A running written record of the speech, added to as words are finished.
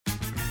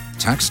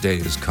Tax day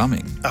is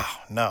coming. Oh,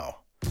 no.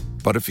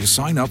 But if you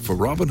sign up for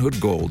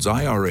Robinhood Gold's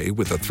IRA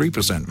with a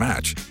 3%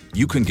 match,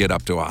 you can get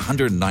up to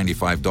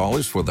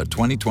 $195 for the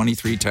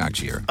 2023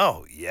 tax year.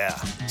 Oh, yeah.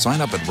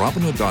 Sign up at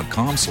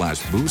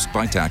Robinhood.com/boost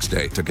by tax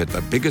day to get the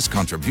biggest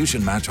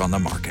contribution match on the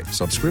market.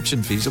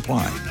 Subscription fees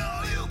apply.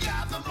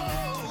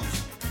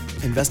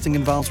 Investing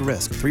involves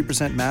risk.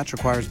 3% match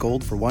requires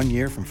gold for 1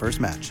 year from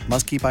first match.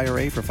 Must keep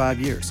IRA for 5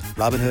 years.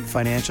 Robinhood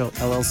Financial,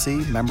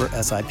 LLC, member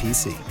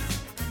SIPC.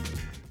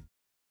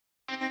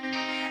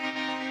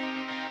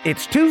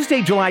 It's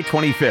Tuesday, July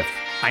 25th.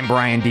 I'm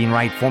Bryan Dean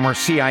Wright, former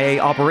CIA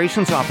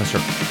operations officer,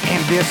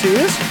 and this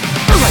is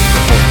the Wright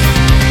Report.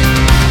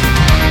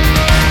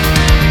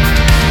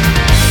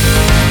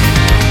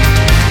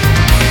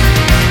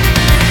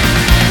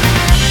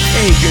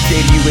 Hey, good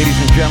day to you, ladies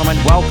and gentlemen.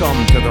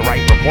 Welcome to the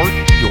Wright Report,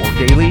 your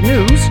daily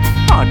news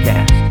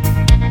podcast.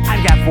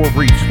 I've got 4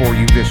 briefs for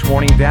you this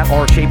morning that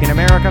are shaping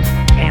America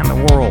and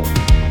the world.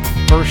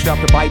 First up,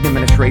 the Biden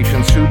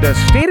administration sued the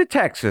state of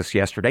Texas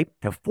yesterday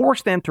to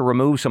force them to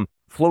remove some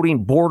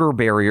floating border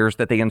barriers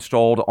that they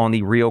installed on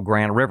the Rio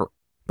Grande River.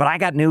 But I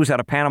got news out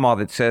of Panama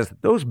that says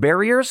those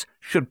barriers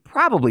should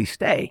probably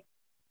stay.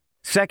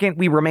 Second,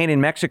 we remain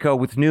in Mexico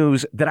with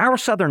news that our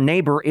southern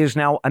neighbor is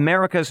now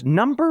America's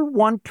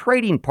 #1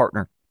 trading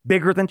partner,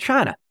 bigger than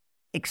China.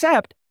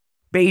 Except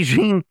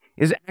Beijing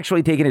is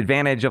actually taking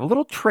advantage of a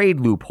little trade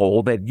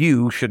loophole that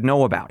you should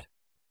know about.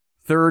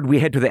 Third, we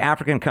head to the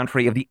African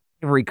country of the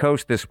Ivory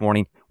Coast this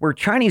morning, where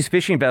Chinese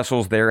fishing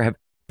vessels there have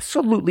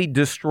absolutely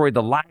destroyed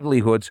the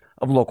livelihoods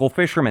of local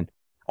fishermen.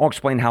 I'll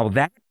explain how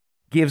that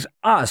gives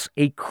us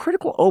a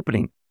critical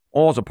opening,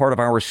 all as a part of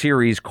our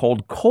series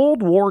called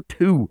Cold War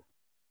II.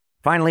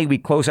 Finally, we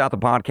close out the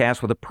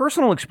podcast with a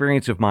personal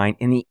experience of mine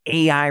in the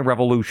AI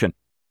revolution.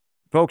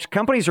 Folks,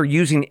 companies are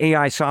using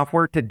AI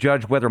software to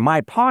judge whether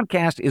my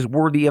podcast is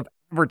worthy of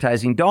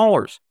advertising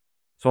dollars.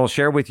 So I'll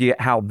share with you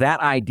how that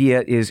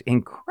idea is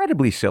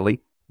incredibly silly,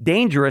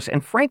 dangerous,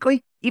 and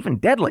frankly, even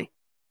deadly.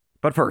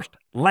 But first,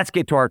 let's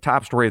get to our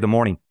top story of the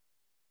morning.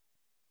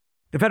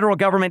 The federal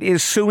government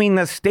is suing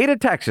the state of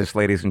Texas,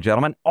 ladies and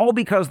gentlemen, all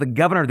because the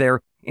governor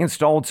there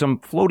installed some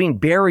floating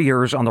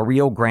barriers on the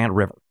Rio Grande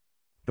River.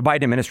 The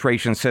Biden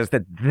administration says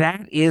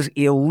that is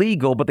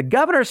illegal, but the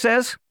governor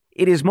says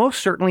it is most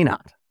certainly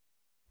not.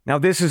 Now,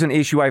 this is an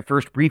issue I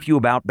first briefed you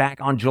about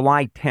back on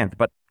July 10th,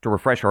 but to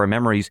refresh our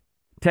memories,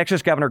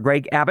 Texas Governor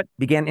Greg Abbott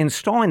began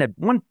installing a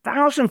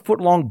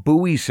 1,000-foot-long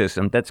buoy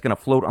system that's going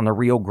to float on the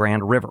Rio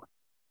Grande River.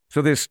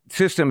 So this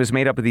system is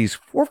made up of these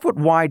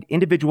 4-foot-wide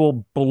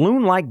individual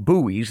balloon-like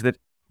buoys that,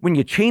 when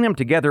you chain them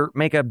together,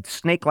 make a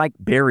snake-like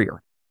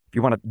barrier. If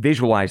you want to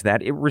visualize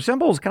that, it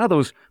resembles kind of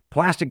those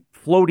plastic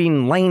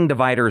floating lane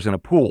dividers in a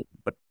pool.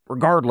 But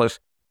regardless,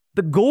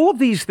 the goal of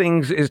these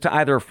things is to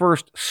either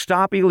first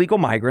stop illegal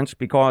migrants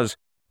because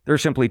they're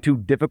simply too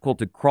difficult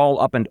to crawl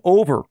up and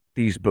over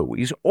these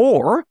buoys,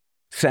 or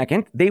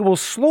second, they will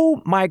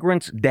slow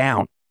migrants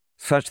down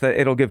such that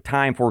it'll give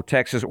time for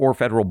Texas or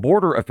federal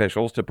border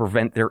officials to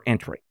prevent their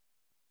entry.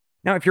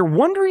 Now, if you're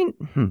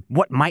wondering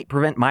what might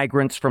prevent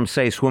migrants from,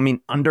 say,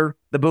 swimming under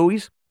the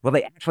buoys, well,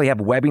 they actually have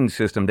a webbing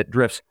system that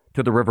drifts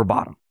to the river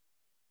bottom.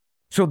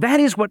 So that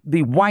is what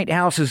the White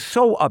House is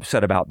so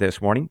upset about this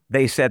morning.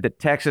 They said that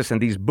Texas and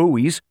these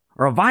buoys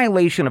are a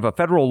violation of a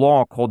federal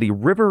law called the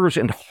Rivers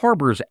and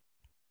Harbors Act.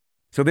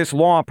 So this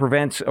law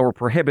prevents or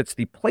prohibits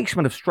the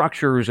placement of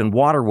structures and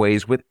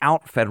waterways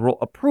without federal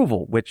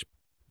approval, which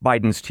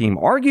Biden's team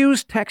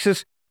argues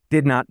Texas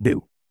did not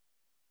do.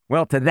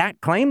 Well, to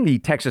that claim, the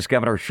Texas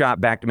governor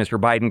shot back to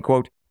Mr. Biden,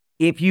 quote,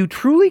 "If you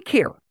truly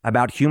care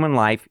about human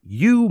life,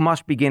 you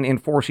must begin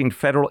enforcing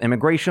federal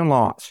immigration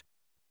laws.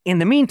 In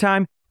the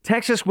meantime,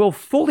 Texas will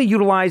fully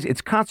utilize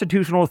its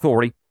constitutional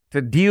authority to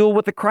deal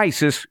with the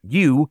crisis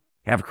you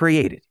have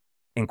created,"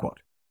 end quote.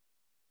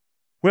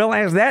 Well,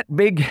 as that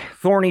big,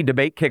 thorny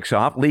debate kicks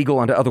off,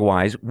 legal and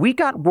otherwise, we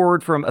got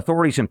word from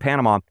authorities in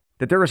Panama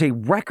that there is a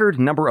record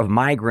number of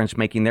migrants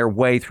making their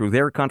way through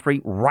their country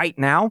right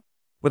now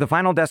with a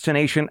final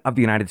destination of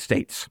the United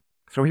States.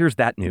 So here's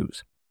that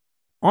news.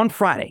 On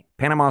Friday,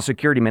 Panama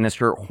Security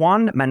Minister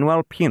Juan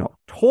Manuel Pino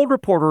told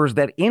reporters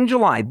that in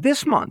July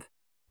this month,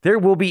 there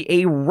will be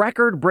a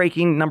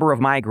record-breaking number of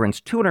migrants,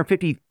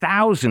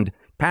 250,000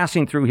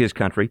 passing through his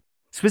country,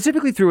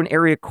 specifically through an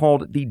area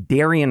called the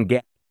Darien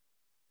Gap.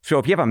 So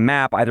if you have a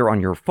map either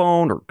on your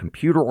phone or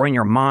computer or in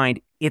your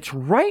mind, it's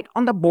right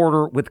on the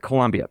border with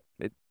Colombia.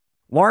 It's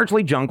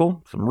largely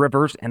jungle, some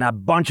rivers, and a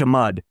bunch of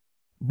mud.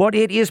 But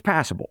it is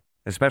passable,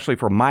 especially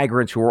for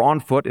migrants who are on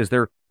foot as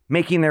they're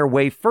making their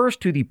way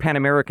first to the Pan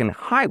American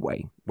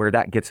Highway, where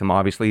that gets them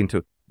obviously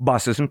into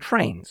buses and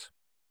trains.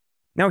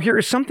 Now, here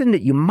is something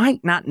that you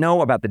might not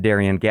know about the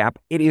Darien Gap.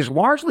 It is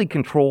largely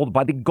controlled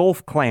by the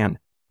Gulf Clan.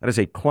 That is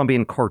a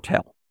Colombian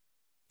cartel.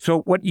 So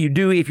what you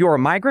do if you're a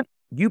migrant,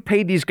 you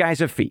pay these guys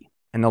a fee,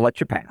 and they'll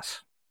let you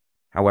pass.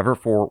 However,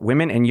 for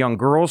women and young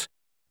girls,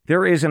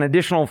 there is an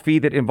additional fee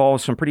that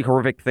involves some pretty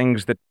horrific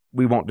things that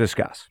we won't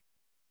discuss.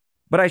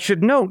 But I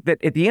should note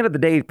that at the end of the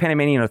day,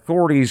 Panamanian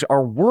authorities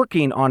are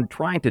working on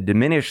trying to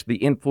diminish the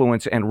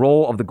influence and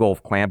role of the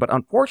Gulf clan, but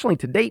unfortunately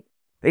to date,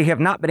 they have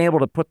not been able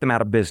to put them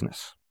out of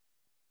business.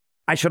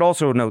 I should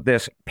also note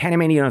this.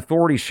 Panamanian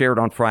authorities shared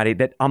on Friday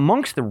that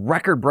amongst the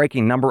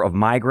record-breaking number of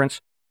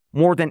migrants,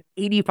 more than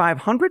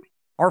 8,500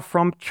 are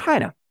from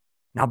China.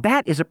 Now,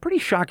 that is a pretty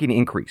shocking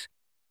increase.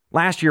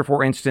 Last year,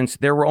 for instance,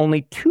 there were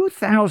only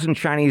 2,000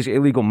 Chinese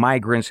illegal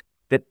migrants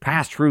that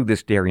passed through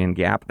this Darien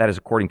Gap. That is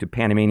according to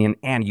Panamanian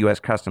and U.S.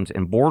 Customs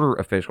and Border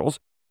officials,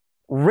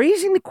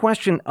 raising the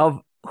question of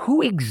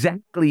who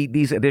exactly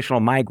these additional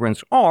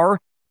migrants are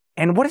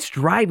and what is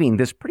driving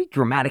this pretty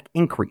dramatic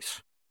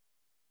increase.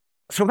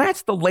 So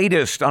that's the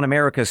latest on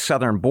America's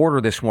southern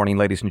border this morning,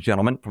 ladies and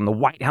gentlemen, from the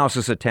White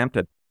House's attempt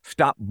to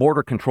stop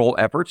border control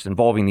efforts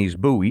involving these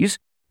buoys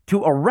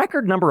to a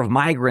record number of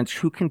migrants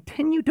who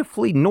continue to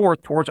flee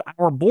north towards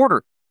our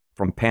border,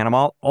 from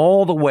Panama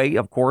all the way,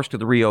 of course, to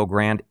the Rio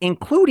Grande,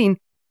 including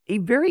a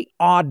very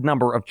odd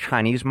number of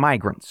Chinese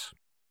migrants.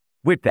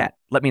 With that,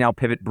 let me now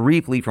pivot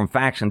briefly from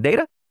facts and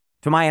data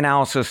to my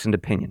analysis and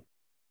opinion.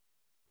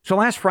 So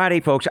last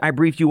Friday, folks, I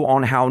briefed you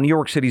on how New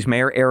York City's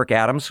Mayor Eric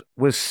Adams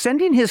was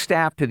sending his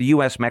staff to the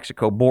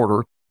U.S.-Mexico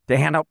border to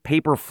hand out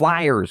paper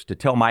flyers to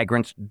tell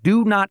migrants,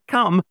 do not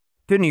come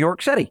to New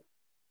York City.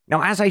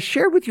 Now, as I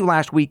shared with you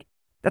last week,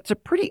 that's a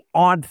pretty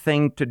odd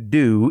thing to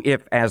do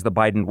if, as the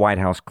Biden White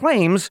House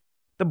claims,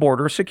 the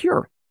border is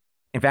secure.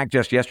 In fact,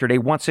 just yesterday,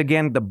 once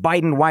again, the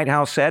Biden White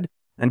House said,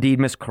 indeed,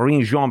 Ms.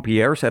 Karine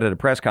Jean-Pierre said at a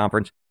press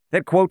conference,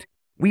 that, quote,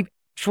 we've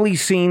actually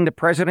seen the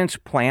president's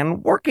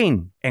plan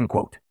working, end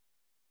quote.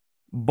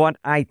 But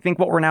I think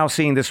what we're now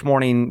seeing this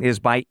morning is,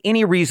 by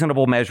any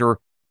reasonable measure,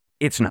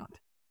 it's not.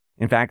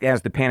 In fact,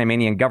 as the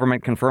Panamanian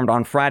government confirmed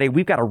on Friday,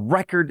 we've got a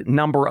record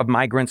number of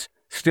migrants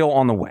still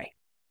on the way.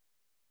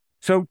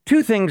 So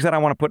 2 things that I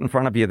want to put in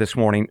front of you this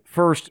morning.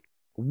 First,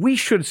 we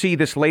should see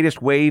this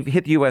latest wave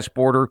hit the U.S.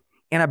 border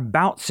in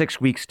about 6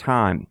 weeks'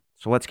 time.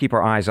 So let's keep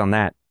our eyes on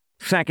that.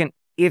 Second,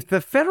 if the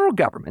federal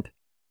government,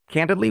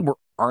 candidly, were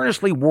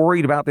earnestly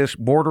worried about this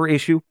border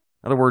issue,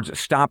 in other words,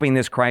 stopping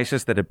this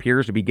crisis that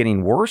appears to be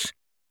getting worse,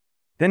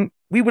 then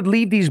we would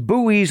leave these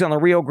buoys on the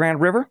Rio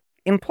Grande River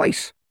in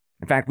place.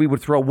 In fact, we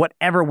would throw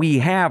whatever we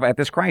have at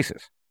this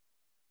crisis.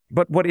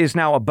 But what is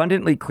now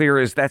abundantly clear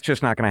is that's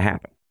just not going to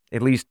happen.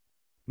 At least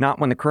not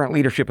when the current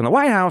leadership in the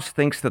White House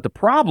thinks that the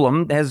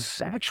problem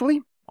has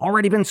actually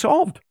already been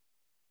solved.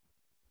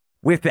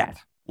 With that,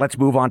 let's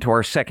move on to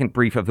our second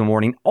brief of the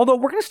morning, although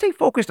we're going to stay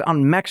focused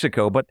on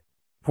Mexico, but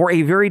for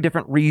a very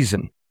different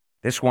reason.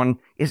 This one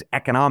is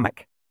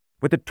economic,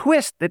 with a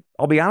twist that,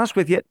 I'll be honest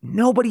with you,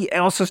 nobody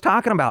else is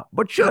talking about,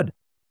 but should.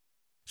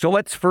 So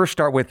let's first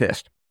start with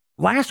this.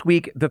 Last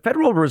week, the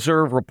Federal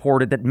Reserve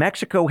reported that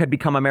Mexico had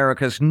become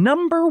America's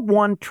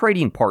 #1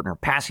 trading partner,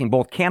 passing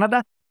both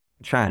Canada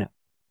and China.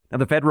 Now,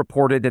 the Fed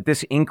reported that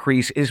this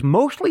increase is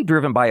mostly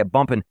driven by a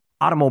bump in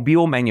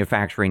automobile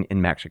manufacturing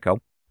in Mexico,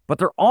 but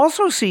they're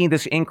also seeing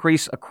this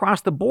increase across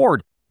the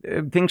board.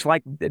 Things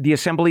like the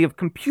assembly of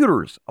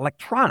computers,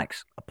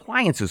 electronics,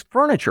 appliances,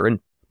 furniture, and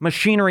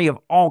machinery of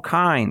all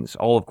kinds,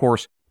 all, of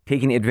course,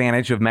 taking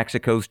advantage of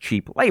Mexico's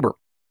cheap labor.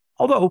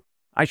 Although,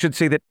 I should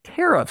say that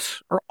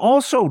tariffs are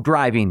also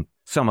driving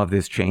some of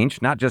this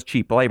change, not just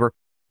cheap labor.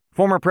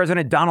 Former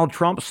President Donald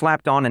Trump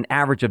slapped on an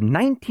average of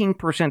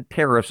 19%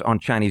 tariffs on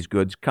Chinese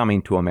goods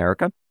coming to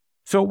America.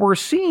 So we're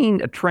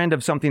seeing a trend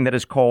of something that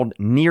is called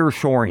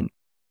nearshoring,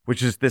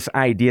 which is this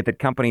idea that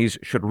companies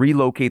should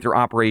relocate their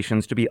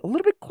operations to be a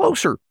little bit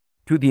closer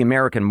to the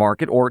American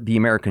market or the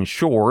American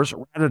shores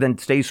rather than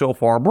stay so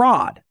far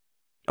abroad.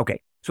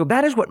 Okay, so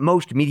that is what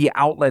most media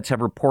outlets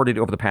have reported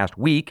over the past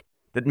week,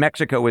 that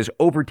Mexico is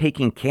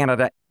overtaking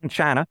Canada and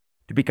China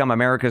to become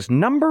America's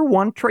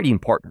 #1 trading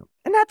partner.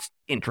 And that's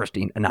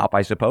interesting enough,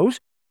 I suppose.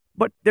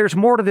 But there's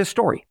more to this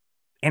story,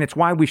 and it's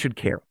why we should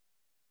care.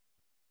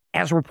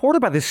 As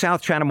reported by the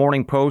South China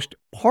Morning Post,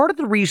 part of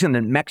the reason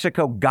that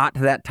Mexico got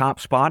to that top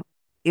spot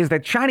is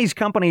that Chinese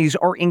companies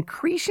are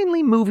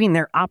increasingly moving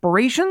their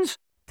operations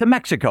to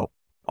Mexico,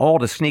 all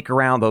to sneak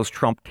around those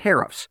Trump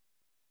tariffs.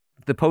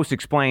 The Post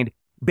explained,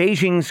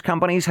 Beijing's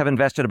companies have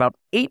invested about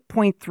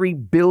 $8.3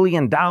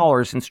 billion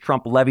since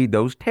Trump levied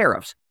those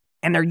tariffs,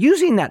 and they're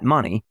using that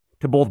money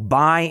to both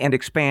buy and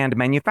expand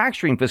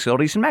manufacturing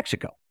facilities in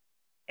Mexico.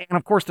 And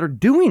of course, they're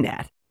doing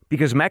that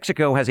because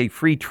Mexico has a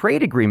free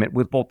trade agreement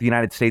with both the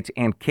United States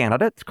and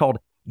Canada. It's called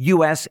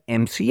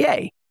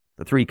USMCA.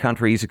 The 3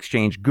 countries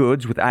exchange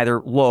goods with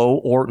either low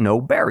or no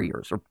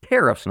barriers, or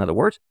tariffs, in other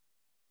words.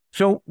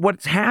 So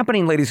what's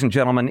happening, ladies and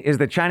gentlemen, is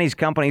that Chinese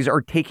companies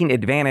are taking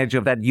advantage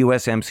of that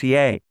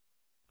USMCA.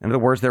 In other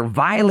words, they're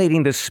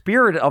violating the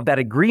spirit of that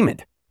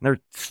agreement. They're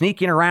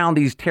sneaking around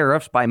these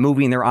tariffs by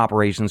moving their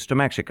operations to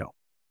Mexico.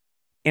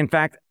 In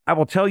fact, I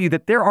will tell you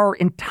that there are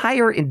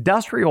entire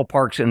industrial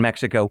parks in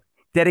Mexico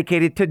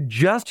dedicated to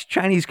just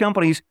Chinese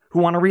companies who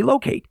want to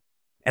relocate.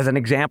 As an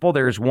example,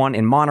 there's one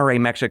in Monterrey,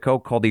 Mexico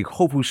called the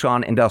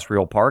Hofusan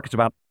Industrial Park. It's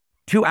about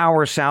 2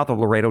 hours south of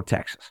Laredo,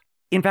 Texas.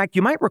 In fact,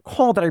 you might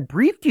recall that I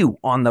briefed you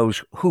on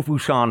those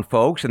Hofusan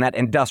folks in that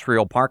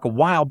industrial park a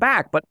while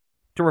back, but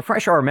to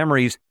refresh our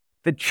memories,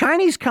 the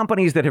Chinese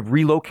companies that have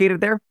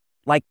relocated there,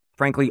 like,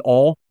 frankly,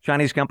 all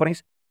Chinese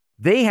companies,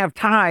 they have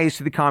ties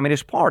to the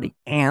Communist Party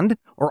and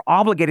are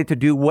obligated to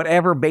do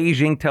whatever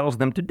Beijing tells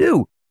them to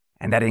do.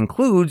 And that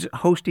includes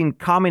hosting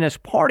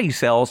Communist Party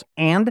cells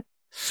and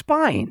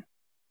spying.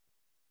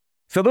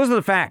 So those are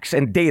the facts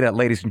and data,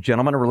 ladies and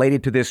gentlemen,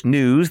 related to this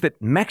news that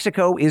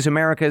Mexico is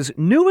America's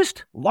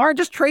newest,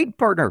 largest trade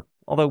partner.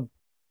 Although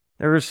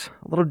there's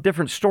a little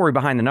different story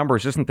behind the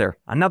numbers, isn't there?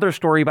 Another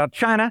story about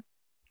China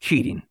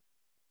cheating.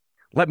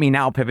 Let me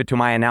now pivot to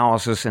my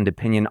analysis and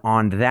opinion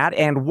on that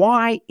and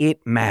why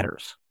it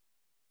matters.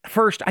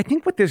 First, I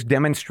think what this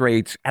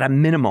demonstrates at a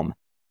minimum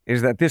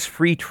is that this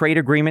free trade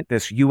agreement,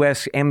 this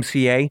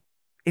USMCA,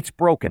 it's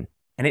broken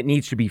and it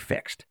needs to be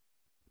fixed.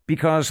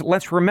 Because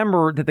let's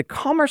remember that the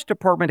Commerce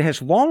Department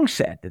has long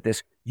said that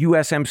this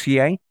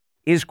USMCA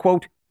is,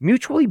 quote,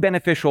 mutually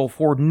beneficial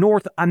for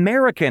North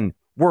American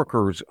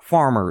workers,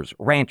 farmers,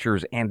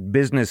 ranchers, and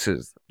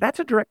businesses. That's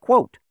a direct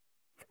quote.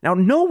 Now,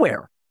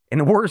 nowhere in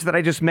the words that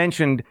I just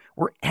mentioned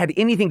had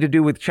anything to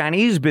do with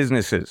Chinese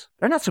businesses.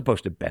 They're not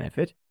supposed to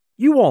benefit.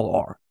 You all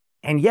are.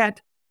 And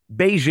yet,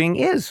 Beijing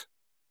is.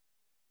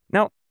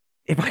 Now,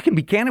 if I can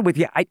be candid with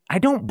you, I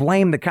don't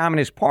blame the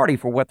Communist Party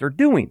for what they're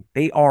doing.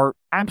 They are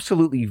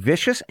absolutely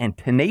vicious and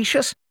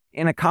tenacious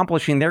in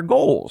accomplishing their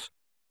goals.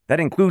 That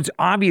includes,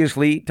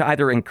 obviously, to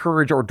either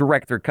encourage or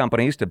direct their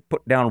companies to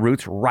put down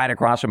roots right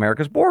across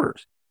America's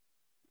borders.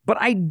 But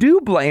I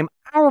do blame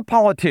our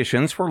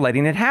politicians for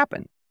letting it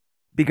happen,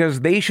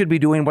 because they should be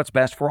doing what's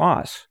best for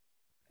us.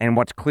 And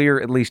what's clear,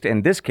 at least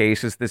in this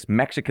case, is this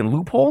Mexican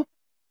loophole.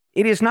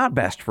 It is not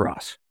best for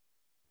us.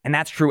 And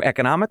that's true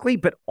economically,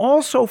 but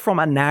also from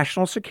a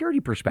national security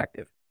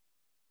perspective.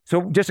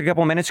 So just a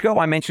couple of minutes ago,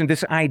 I mentioned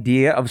this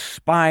idea of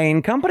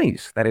spying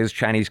companies, that is,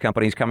 Chinese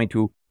companies coming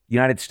to the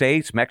United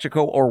States,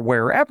 Mexico, or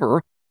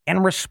wherever,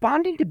 and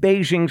responding to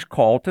Beijing's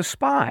call to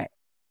spy.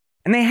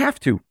 And they have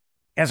to.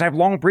 As I've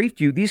long briefed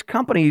you, these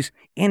companies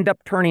end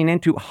up turning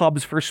into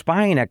hubs for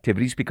spying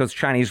activities because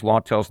Chinese law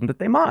tells them that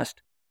they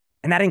must.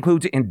 And that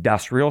includes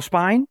industrial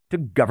spying to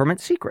government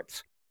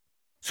secrets.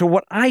 So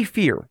what I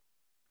fear,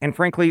 and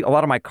frankly, a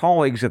lot of my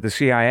colleagues at the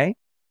CIA,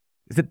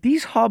 is that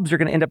these hubs are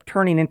going to end up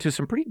turning into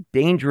some pretty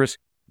dangerous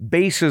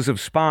bases of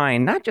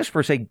spying, not just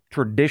for, say,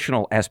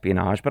 traditional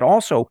espionage, but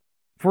also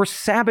for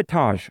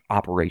sabotage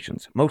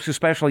operations, most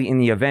especially in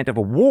the event of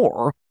a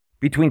war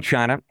between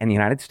China and the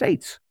United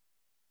States.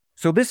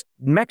 So this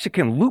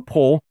Mexican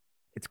loophole,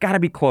 it's got to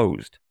be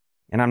closed.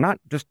 And I'm not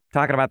just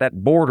talking about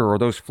that border or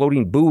those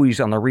floating buoys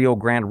on the Rio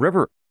Grande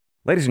River.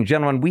 Ladies and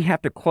gentlemen, we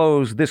have to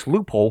close this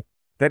loophole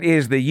that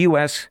is the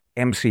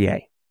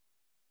USMCA.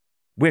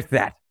 With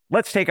that,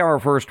 let's take our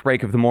first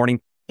break of the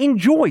morning.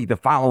 Enjoy the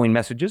following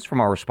messages from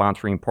our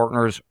sponsoring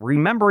partners,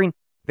 remembering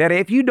that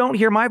if you don't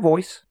hear my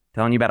voice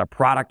telling you about a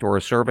product or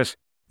a service,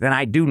 then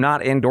I do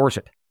not endorse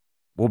it.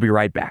 We'll be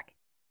right back.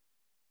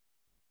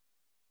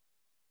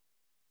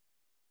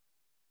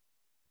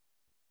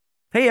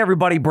 Hey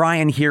everybody,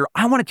 Bryan here.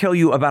 I want to tell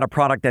you about a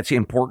product that's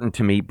important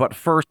to me, but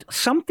first,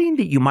 something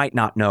that you might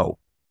not know.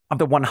 Of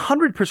the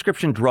 100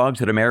 prescription drugs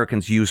that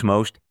Americans use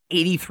most,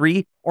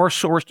 83 are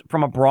sourced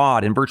from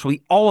abroad, and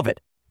virtually all of it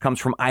comes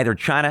from either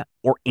China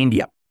or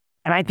India.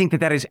 And I think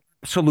that that is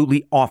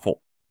absolutely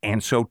awful.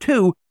 And so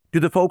too do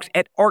the folks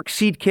at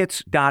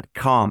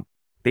arcseedkits.com.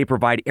 They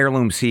provide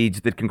heirloom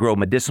seeds that can grow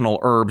medicinal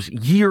herbs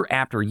year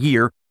after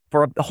year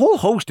for a whole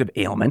host of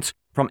ailments,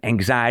 from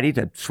anxiety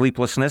to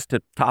sleeplessness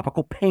to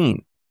topical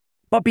pain.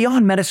 But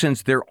beyond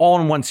medicines, their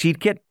all-in-one seed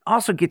kit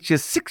also gets you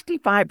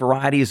 65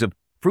 varieties of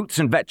fruits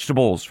and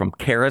vegetables, from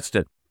carrots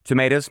to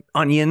tomatoes,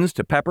 onions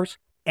to peppers.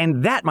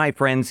 And that, my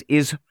friends,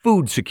 is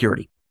food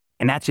security.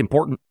 And that's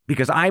important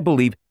because I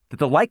believe that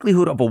the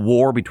likelihood of a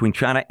war between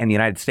China and the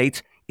United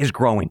States is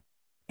growing.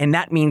 And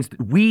that means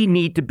that we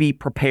need to be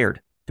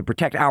prepared to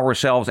protect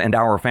ourselves and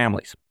our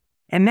families.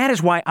 And that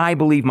is why I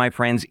believe, my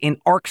friends, in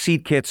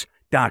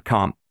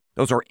arcseedkits.com.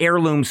 Those are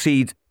heirloom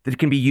seeds that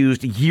can be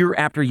used year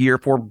after year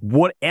for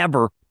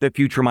whatever the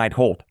future might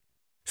hold.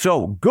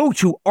 So go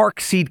to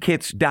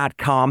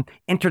arcseedkits.com,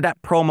 enter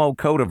that promo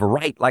code of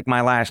Wright, like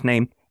my last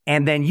name,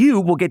 and then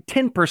you will get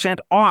 10%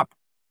 off.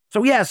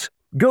 So yes,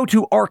 go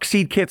to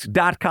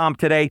arcseedkits.com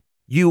today.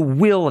 You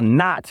will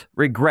not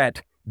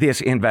regret this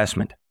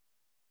investment.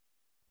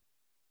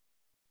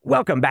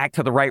 Welcome back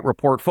to the Wright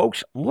Report,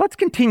 folks. Let's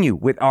continue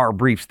with our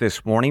briefs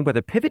this morning with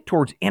a pivot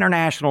towards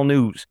international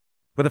news,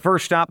 with the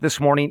first stop this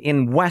morning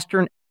in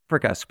Western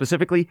Africa,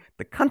 specifically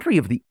the country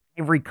of the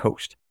Ivory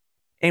Coast.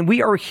 And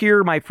we are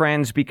here, my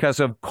friends, because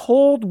of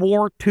Cold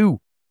War II.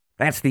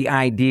 That's the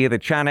idea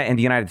that China and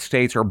the United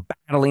States are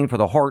battling for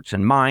the hearts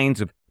and minds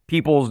of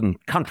peoples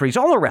and countries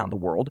all around the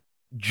world,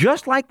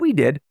 just like we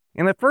did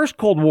in the first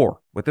Cold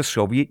War with the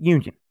Soviet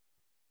Union.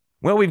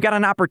 Well, we've got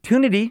an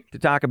opportunity to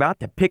talk about,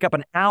 to pick up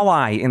an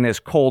ally in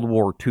this Cold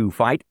War II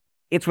fight.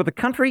 It's with the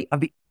country of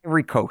the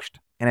Ivory Coast,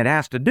 and it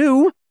has to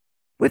do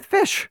with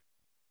fish.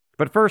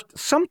 But first,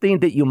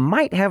 something that you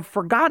might have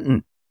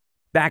forgotten.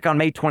 Back on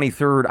May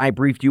 23rd, I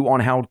briefed you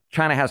on how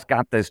China has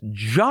got this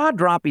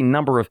jaw-dropping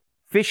number of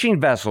fishing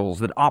vessels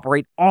that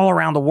operate all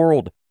around the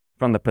world,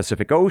 from the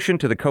Pacific Ocean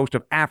to the coast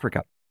of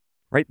Africa.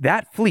 Right?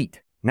 That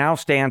fleet now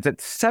stands at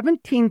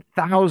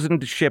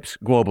 17,000 ships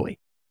globally.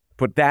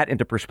 Put that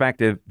into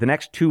perspective, the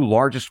next two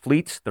largest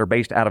fleets that are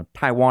based out of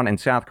Taiwan and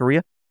South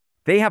Korea,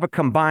 they have a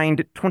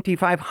combined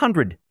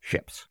 2,500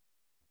 ships.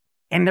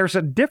 And there's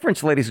a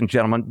difference, ladies and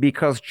gentlemen,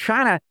 because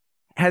China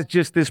has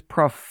just this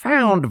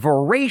profound,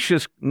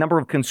 voracious number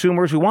of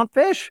consumers who want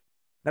fish.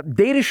 Now,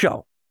 data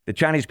show that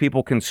Chinese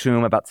people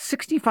consume about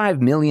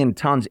 65 million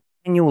tons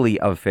annually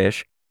of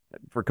fish.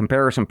 For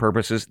comparison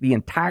purposes, the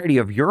entirety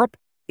of Europe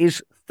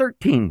is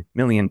 13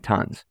 million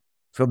tons.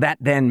 So that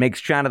then makes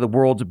China the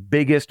world's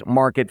biggest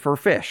market for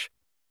fish.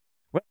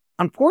 Well,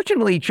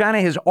 unfortunately, China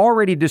has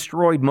already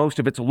destroyed most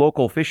of its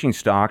local fishing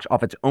stocks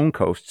off its own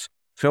coasts,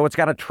 so it's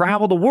got to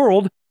travel the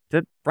world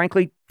to,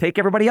 frankly, take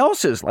everybody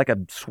else's, like a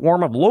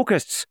swarm of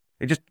locusts.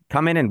 They just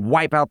come in and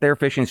wipe out their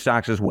fishing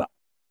stocks as well.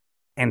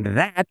 And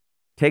that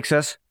takes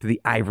us to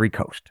the Ivory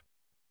Coast.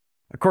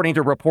 According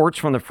to reports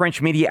from the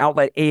French media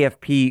outlet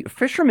AFP,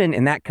 fishermen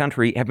in that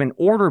country have been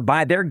ordered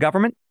by their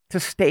government to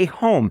stay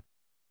home.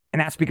 And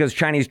that's because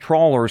Chinese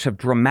trawlers have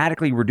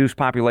dramatically reduced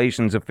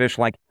populations of fish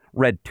like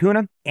red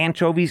tuna,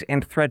 anchovies,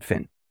 and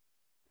threadfin.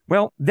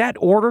 Well, that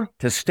order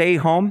to stay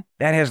home,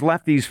 that has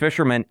left these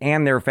fishermen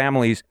and their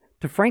families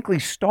to frankly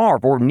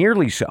starve, or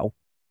nearly so.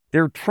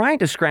 They're trying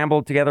to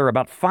scramble together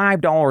about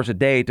 $5 a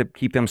day to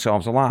keep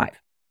themselves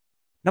alive.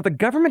 Now, the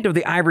government of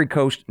the Ivory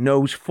Coast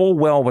knows full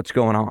well what's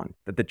going on,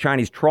 that the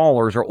Chinese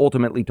trawlers are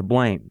ultimately to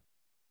blame.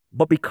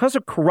 But because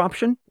of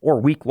corruption or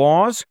weak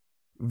laws,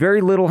 very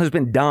little has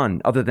been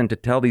done other than to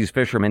tell these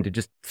fishermen to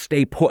just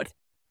stay put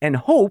and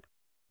hope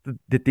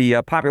that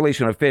the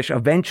population of fish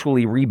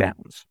eventually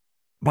rebounds.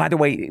 By the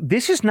way,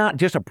 this is not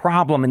just a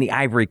problem in the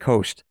Ivory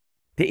Coast.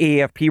 The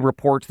AFP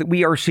reports that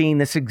we are seeing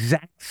this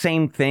exact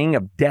same thing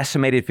of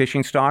decimated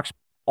fishing stocks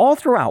all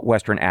throughout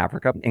Western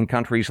Africa in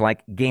countries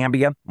like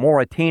Gambia,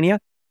 Mauritania,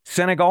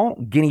 Senegal,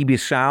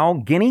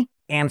 Guinea-Bissau, Guinea,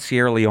 and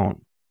Sierra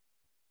Leone.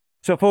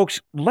 So,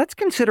 folks, let's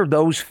consider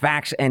those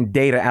facts and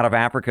data out of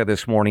Africa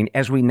this morning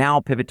as we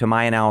now pivot to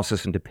my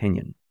analysis and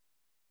opinion.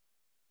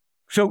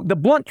 So, the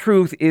blunt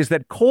truth is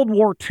that Cold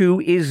War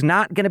II is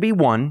not going to be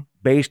won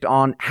based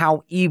on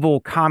how evil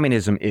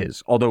communism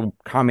is, although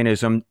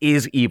communism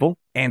is evil,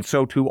 and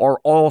so too are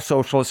all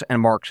socialists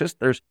and Marxists.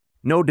 There's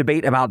no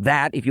debate about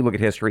that if you look at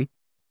history.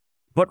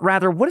 But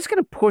rather, what is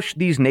going to push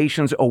these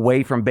nations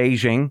away from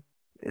Beijing?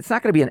 It's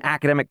not going to be an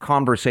academic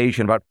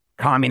conversation about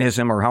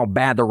communism or how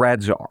bad the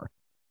Reds are.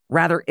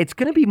 Rather, it's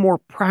going to be more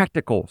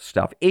practical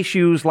stuff,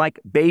 issues like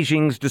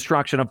Beijing's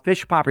destruction of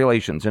fish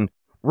populations and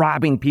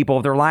robbing people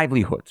of their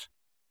livelihoods.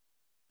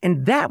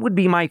 And that would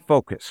be my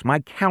focus, my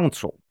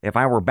counsel, if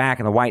I were back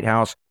in the White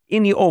House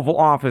in the Oval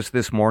Office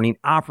this morning,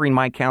 offering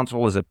my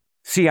counsel as a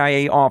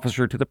CIA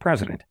officer to the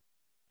president.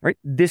 Right?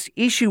 This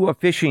issue of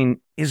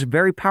fishing is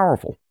very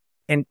powerful,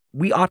 and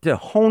we ought to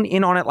hone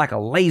in on it like a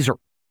laser.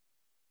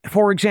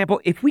 For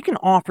example, if we can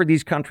offer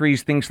these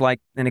countries things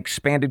like an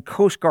expanded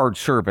Coast Guard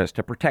service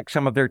to protect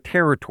some of their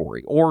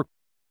territory, or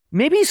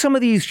maybe some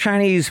of these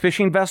Chinese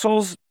fishing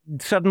vessels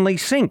suddenly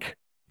sink,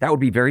 that would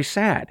be very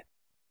sad.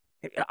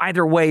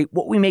 Either way,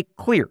 what we make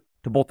clear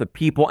to both the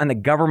people and the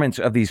governments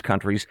of these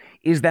countries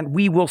is that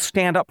we will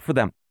stand up for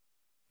them.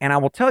 And I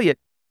will tell you,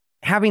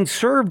 having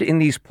served in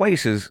these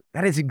places,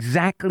 that is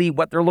exactly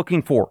what they're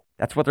looking for.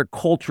 That's what their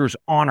cultures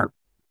honor,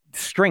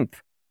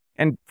 strength,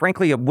 and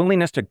frankly, a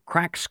willingness to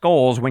crack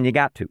skulls when you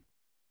got to.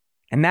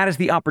 And that is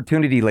the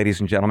opportunity, ladies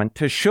and gentlemen,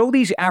 to show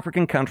these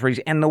African countries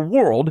and the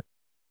world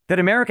that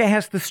America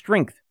has the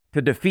strength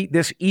to defeat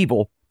this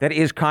evil that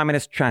is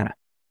communist China.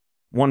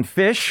 One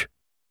fish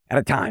at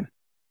a time.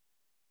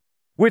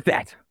 With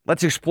that,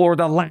 let's explore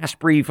the last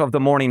brief of the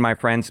morning, my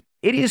friends.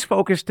 It is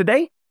focused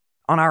today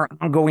on our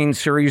ongoing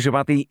series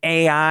about the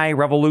AI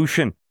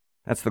revolution.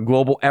 That's the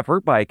global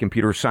effort by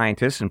computer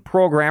scientists and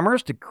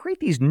programmers to create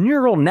these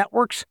neural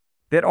networks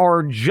that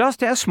are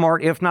just as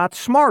smart, if not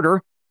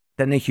smarter,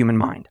 than the human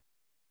mind.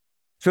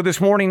 So this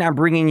morning, I'm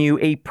bringing you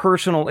a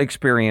personal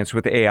experience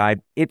with AI.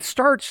 It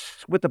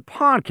starts with the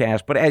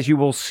podcast, but as you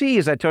will see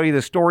as I tell you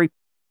the story,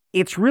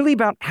 it's really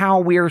about how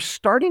we are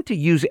starting to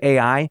use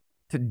AI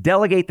to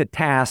delegate the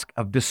task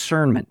of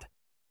discernment.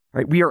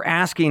 Right? We are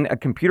asking a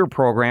computer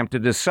program to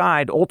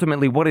decide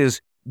ultimately what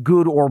is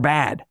good or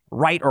bad,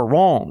 right or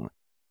wrong.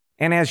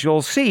 And as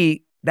you'll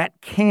see, that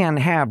can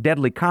have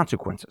deadly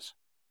consequences.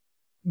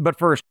 But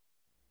first,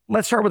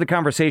 let's start with a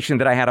conversation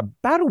that I had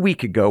about a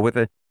week ago with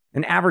an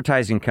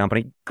advertising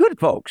company, good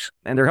folks,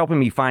 and they're helping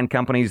me find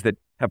companies that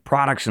have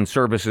products and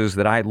services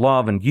that I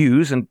love and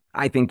use, and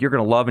I think you're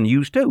going to love and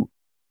use too.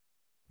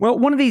 Well,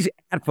 one of these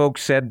ad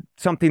folks said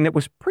something that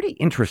was pretty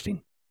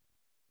interesting.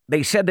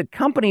 They said that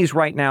companies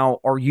right now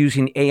are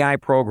using AI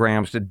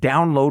programs to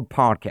download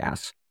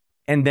podcasts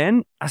and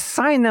then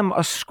assign them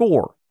a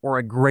score or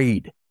a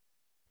grade.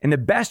 And the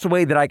best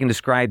way that I can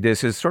describe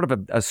this is sort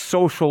of a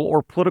social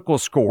or political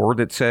score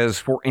that says,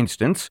 for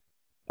instance,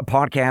 a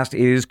podcast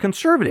is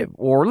conservative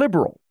or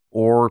liberal,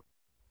 or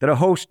that a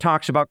host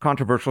talks about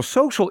controversial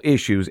social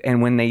issues,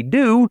 and when they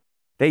do,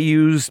 They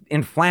use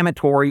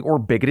inflammatory or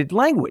bigoted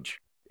language,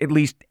 at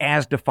least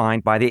as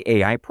defined by the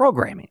AI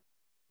programming.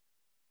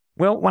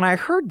 Well, when I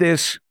heard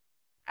this,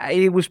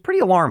 it was pretty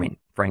alarming,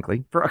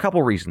 frankly, for a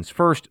couple reasons.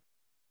 First,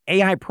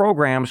 AI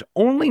programs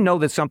only know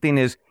that something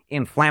is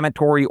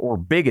inflammatory or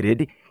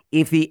bigoted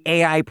if the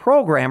AI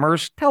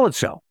programmers tell it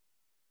so.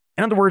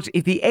 In other words,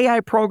 if the AI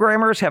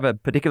programmers have a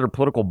particular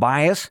political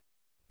bias,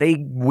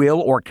 they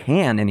will, or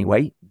can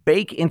anyway,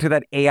 bake into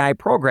that AI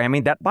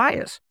programming that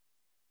bias.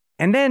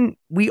 And then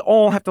we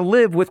all have to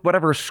live with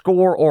whatever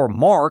score or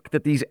mark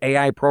that these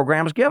AI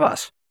programs give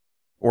us.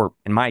 Or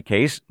in my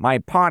case, my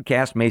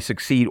podcast may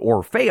succeed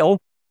or fail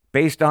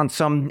based on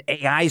some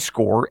AI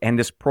score and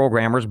this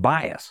programmer's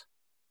bias.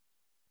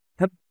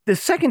 Now, the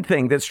second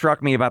thing that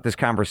struck me about this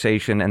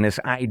conversation and this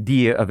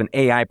idea of an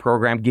AI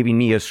program giving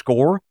me a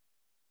score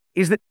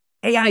is that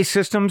AI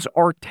systems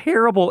are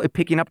terrible at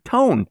picking up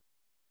tone.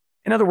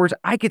 In other words,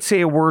 I could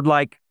say a word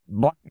like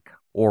black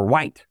or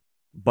white,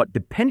 but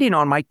depending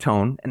on my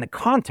tone and the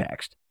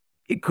context,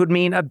 it could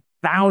mean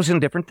 1,000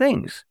 different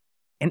things.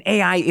 And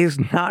AI is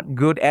not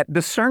good at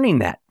discerning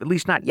that, at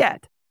least not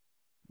yet.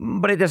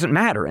 But it doesn't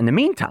matter. In the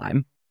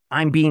meantime,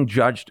 I'm being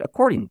judged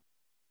accordingly.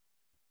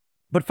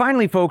 But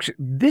finally, folks,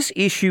 this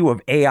issue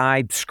of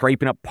AI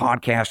scraping up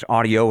podcast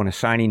audio and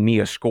assigning me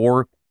a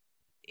score,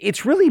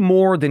 it's really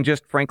more than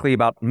just, frankly,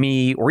 about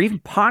me or even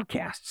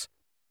podcasts.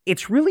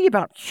 It's really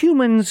about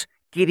humans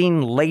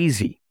getting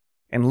lazy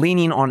and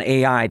leaning on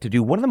AI to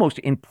do one of the most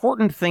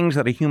important things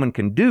that a human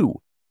can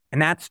do,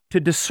 and that's to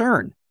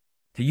discern,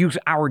 to use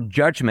our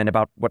judgment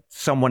about what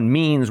someone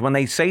means when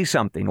they say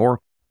something,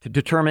 or to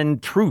determine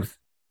truth,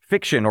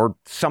 fiction, or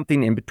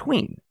something in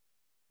between.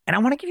 And I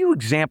want to give you an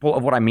example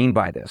of what I mean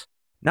by this.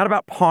 Not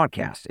about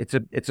podcasts.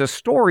 It's a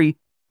story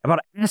about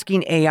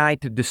asking AI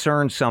to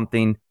discern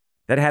something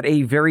that had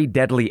a very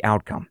deadly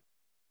outcome.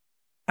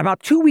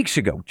 About 2 weeks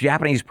ago,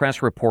 Japanese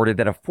press reported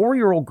that a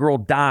 4-year-old girl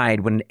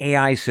died when an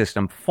AI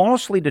system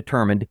falsely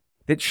determined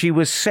that she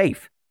was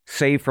safe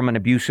from an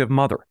abusive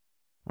mother.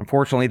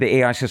 Unfortunately, the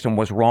AI system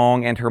was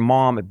wrong, and her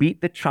mom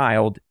beat the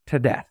child to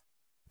death.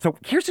 So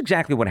here's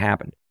exactly what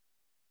happened.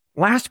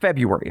 Last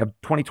February of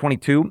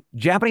 2022,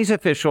 Japanese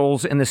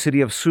officials in the city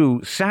of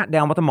Tsu sat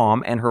down with a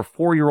mom and her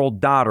 4-year-old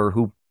daughter,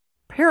 who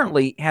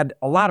apparently had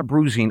a lot of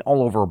bruising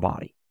all over her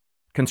body.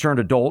 Concerned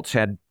adults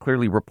had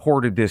clearly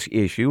reported this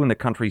issue, and the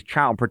country's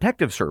child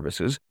protective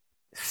services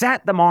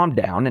sat the mom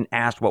down and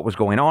asked what was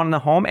going on in the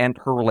home and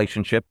her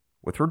relationship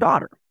with her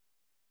daughter.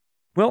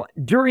 Well,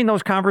 during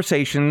those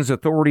conversations,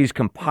 authorities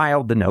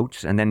compiled the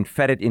notes and then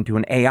fed it into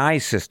an AI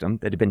system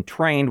that had been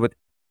trained with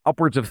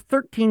upwards of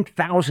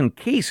 13,000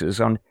 cases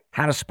on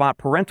how to spot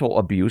parental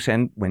abuse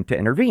and when to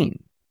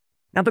intervene.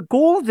 Now, the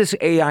goal of this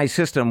AI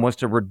system was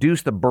to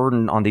reduce the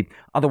burden on the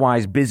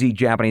otherwise busy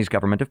Japanese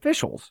government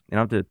officials,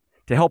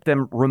 to help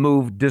them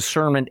remove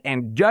discernment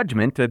and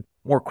judgment to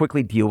more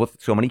quickly deal with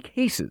so many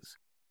cases.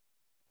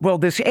 Well,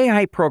 this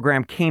AI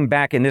program came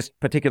back in this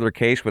particular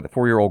case with a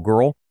 4-year-old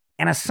girl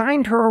and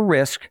assigned her a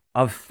risk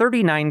of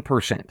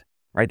 39%,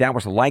 right? That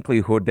was the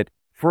likelihood that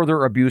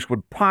further abuse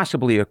would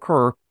possibly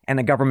occur and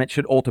the government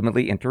should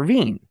ultimately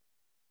intervene.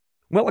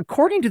 Well,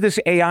 according to this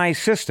AI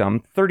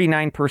system,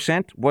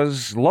 39%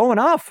 was low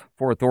enough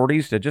for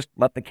authorities to just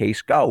let the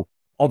case go,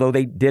 although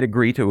they did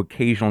agree to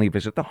occasionally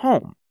visit the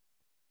home.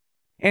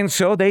 And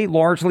so they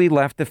largely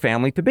left the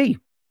family to be.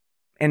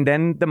 And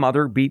then the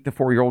mother beat the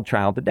 4-year-old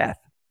child to death.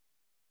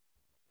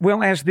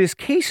 Well, as this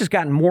case has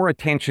gotten more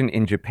attention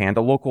in Japan,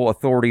 the local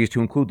authorities,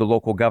 to include the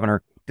local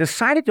governor,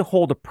 decided to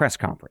hold a press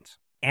conference.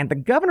 And the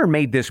governor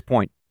made this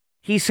point.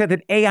 He said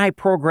that AI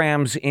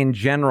programs in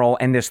general,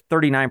 and this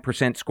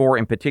 39% score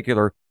in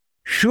particular,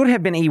 should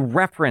have been a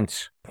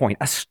reference point,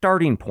 a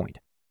starting point,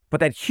 but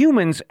that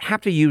humans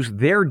have to use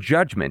their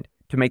judgment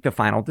to make the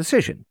final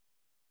decision.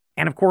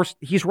 And of course,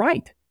 he's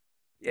right.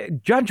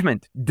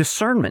 Judgment,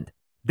 discernment,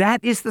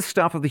 that is the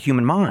stuff of the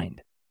human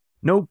mind.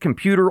 No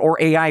computer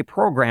or AI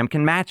program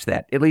can match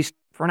that, at least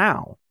for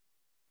now.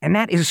 And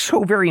that is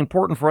so very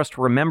important for us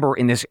to remember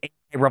in this AI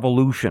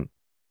revolution.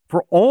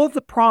 For all of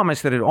the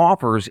promise that it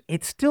offers,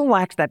 it still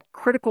lacks that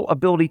critical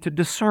ability to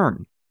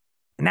discern.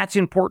 And that's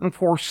important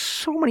for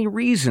so many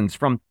reasons,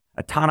 from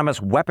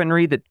autonomous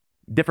weaponry that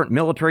different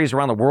militaries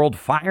around the world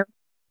fire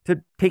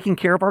to taking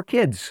care of our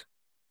kids.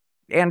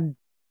 And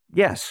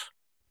yes,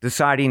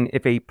 deciding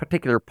if a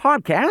particular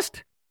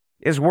podcast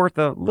is worth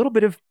a little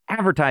bit of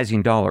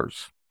advertising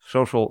dollars,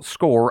 social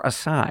score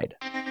aside.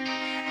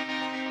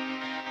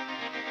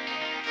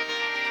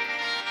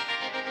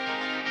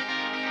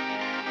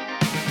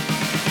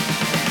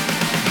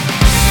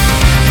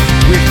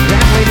 With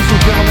that, ladies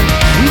and gentlemen,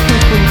 we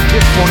conclude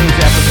this morning's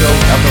episode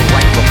of the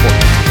Wright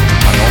Report.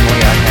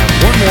 Normally I have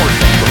one more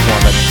thing before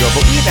I let you go,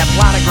 but we've got a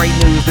lot of great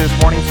news this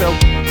morning, so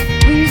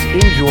please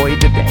enjoy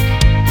the day.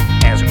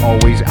 As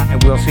always, I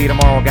will see you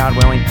tomorrow, God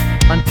willing.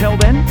 Until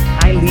then,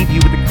 I leave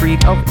you with the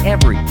creed of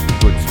every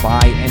good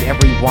spy and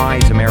every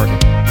wise American.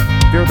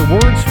 They're the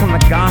words from the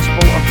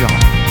Gospel of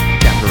John,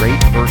 chapter 8,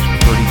 verse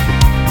 32.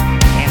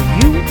 And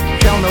you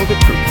shall know the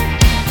truth,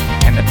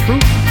 and the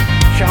truth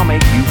shall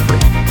make you free.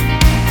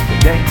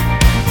 day.